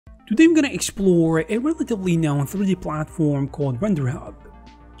Today I'm going to explore a relatively known 3D platform called RenderHub.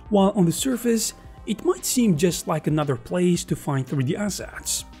 While on the surface, it might seem just like another place to find 3D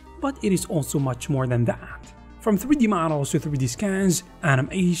assets, but it is also much more than that. From 3D models to 3D scans,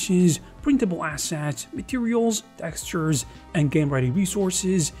 animations, printable assets, materials, textures, and game-ready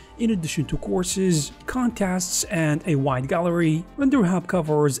resources, in addition to courses, contests, and a wide gallery, RenderHub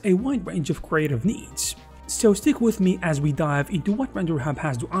covers a wide range of creative needs. So stick with me as we dive into what RenderHub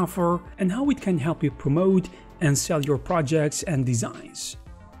has to offer and how it can help you promote and sell your projects and designs.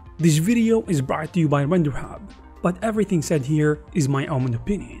 This video is brought to you by RenderHub, but everything said here is my own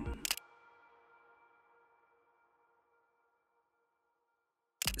opinion.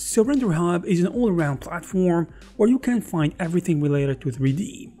 So RenderHub is an all-around platform where you can find everything related to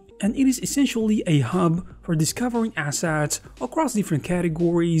 3D, and it is essentially a hub for discovering assets across different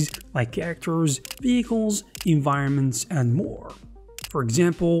categories like characters, vehicles, environments, and more. For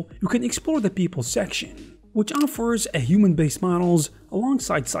example, you can explore the people section, which offers human-based models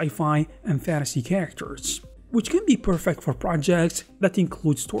alongside sci-fi and fantasy characters, which can be perfect for projects that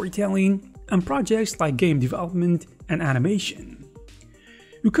include storytelling and projects like game development and animation.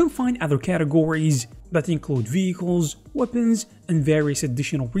 You can find other categories that include vehicles, weapons, and various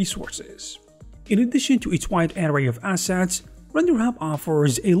additional resources. In addition to its wide array of assets, RenderHub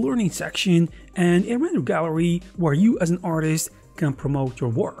offers a learning section and a render gallery where you as an artist can promote your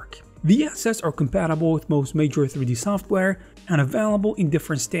work. The assets are compatible with most major 3D software and available in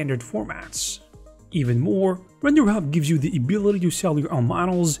different standard formats. Even more, RenderHub gives you the ability to sell your own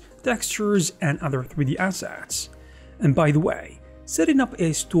models, textures, and other 3D assets. And by the way, setting up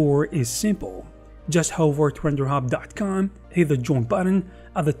a store is simple. Just hover to renderhub.com, hit the join button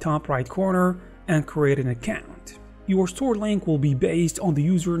at the top right corner, and create an account. Your store link will be based on the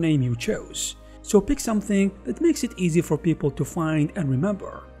username you chose, so pick something that makes it easy for people to find and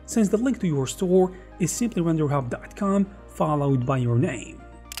remember, since the link to your store is simply renderhub.com followed by your name.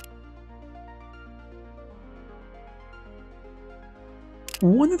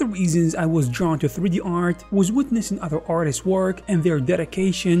 One of the reasons I was drawn to 3D art was witnessing other artists' work and their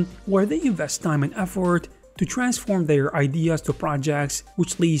dedication, where they invest time and effort to transform their ideas to projects,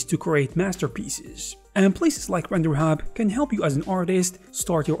 which leads to create masterpieces. And places like RenderHub can help you as an artist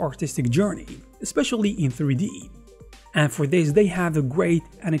start your artistic journey, especially in 3D. And for this, they have a great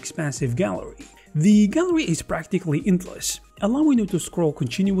and expansive gallery. The gallery is practically endless, allowing you to scroll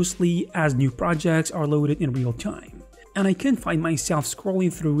continuously as new projects are loaded in real time. And I can find myself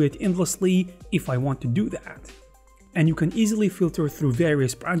scrolling through it endlessly if I want to do that. And you can easily filter through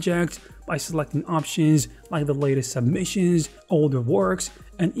various projects by selecting options like the latest submissions, older works,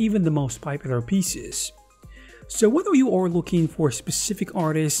 and even the most popular pieces. So whether you are looking for specific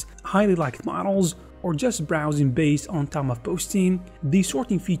artists, highly liked models, or just browsing based on time of posting, these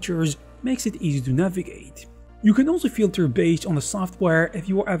sorting features makes it easy to navigate. You can also filter based on the software if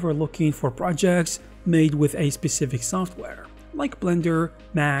you are ever looking for projects made with a specific software, like Blender,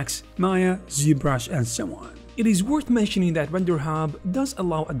 Max, Maya, ZBrush, and so on. It is worth mentioning that RenderHub does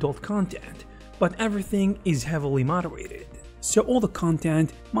allow adult content, but everything is heavily moderated, so all the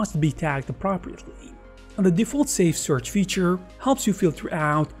content must be tagged appropriately. And the default safe search feature helps you filter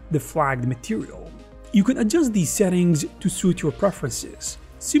out the flagged material. You can adjust these settings to suit your preferences,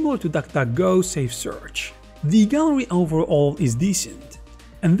 similar to DuckDuckGo safe search. The gallery overall is decent,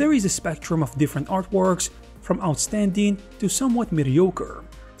 and there is a spectrum of different artworks from outstanding to somewhat mediocre,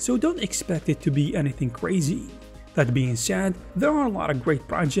 so don't expect it to be anything crazy. That being said, there are a lot of great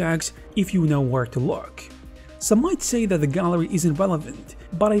projects if you know where to look. Some might say that the gallery isn't relevant,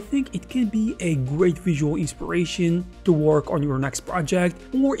 but I think it can be a great visual inspiration to work on your next project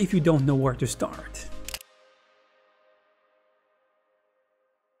or if you don't know where to start.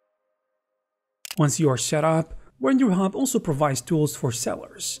 Once you are set up, RenderHub also provides tools for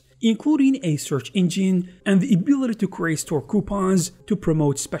sellers, including a search engine and the ability to create store coupons to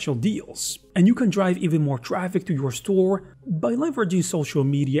promote special deals. And you can drive even more traffic to your store by leveraging social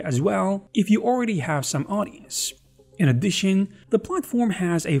media as well if you already have some audience. In addition, the platform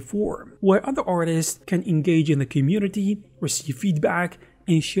has a forum where other artists can engage in the community, receive feedback,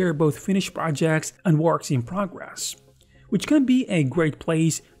 and share both finished projects and works in progress, which can be a great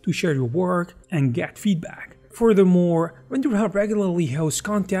place to share your work and get feedback. Furthermore, RenderHub regularly hosts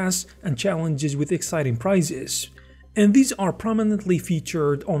contests and challenges with exciting prizes, and these are prominently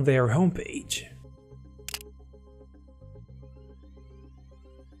featured on their homepage.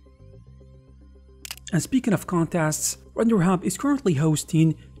 And speaking of contests, RenderHub is currently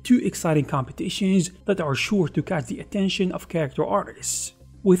hosting 2 exciting competitions that are sure to catch the attention of character artists,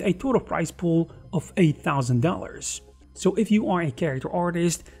 with a total prize pool of $8,000. So if you are a character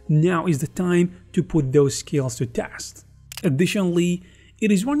artist, now is the time to put those skills to test. Additionally,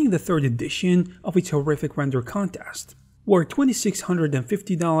 it is running the 3rd edition of its horrific render contest, where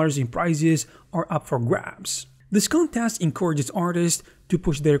 $2,650 in prizes are up for grabs. This contest encourages artists to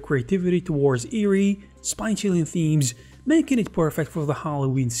push their creativity towards eerie, spine-chilling themes, making it perfect for the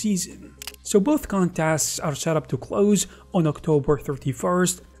Halloween season. So both contests are set up to close on October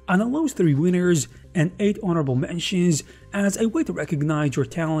 31st and allows 3 winners and 8 honorable mentions as a way to recognize your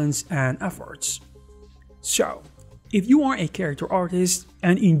talents and efforts. So, if you are a character artist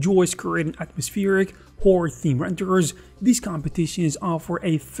and enjoys creating atmospheric, horror-themed renders, these competitions offer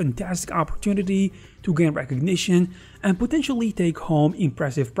a fantastic opportunity to gain recognition and potentially take home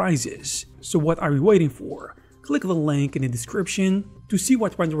impressive prizes. So what are you waiting for? Click the link in the description to see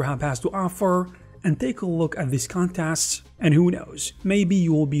what RenderHub has to offer and take a look at these contests, and who knows, maybe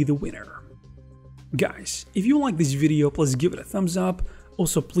you will be the winner. Guys, if you like this video, please give it a thumbs up.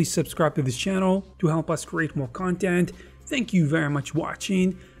 Also, please subscribe to this channel to help us create more content. Thank you very much for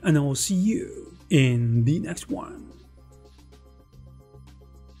watching, and I will see you in the next one.